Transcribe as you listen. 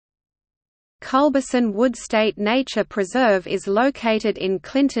Culberson Wood State Nature Preserve is located in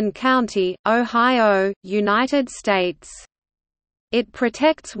Clinton County, Ohio, United States. It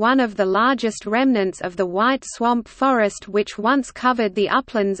protects one of the largest remnants of the white swamp forest which once covered the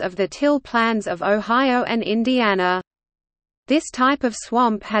uplands of the till plains of Ohio and Indiana. This type of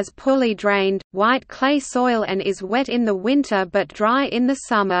swamp has poorly drained, white clay soil and is wet in the winter but dry in the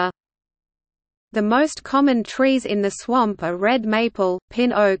summer. The most common trees in the swamp are red maple,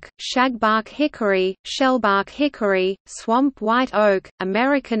 pin oak, shagbark hickory, shellbark hickory, swamp white oak,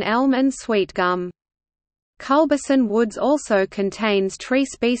 American elm and sweetgum. Culberson Woods also contains tree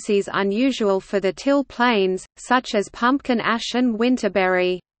species unusual for the till plains, such as pumpkin ash and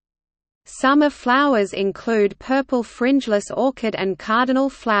winterberry. Summer flowers include purple fringeless orchid and cardinal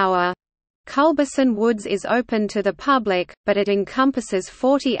flower. Culberson Woods is open to the public, but it encompasses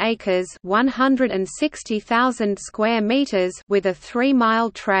 40 acres (160,000 square meters) with a 3-mile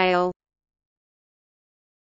trail.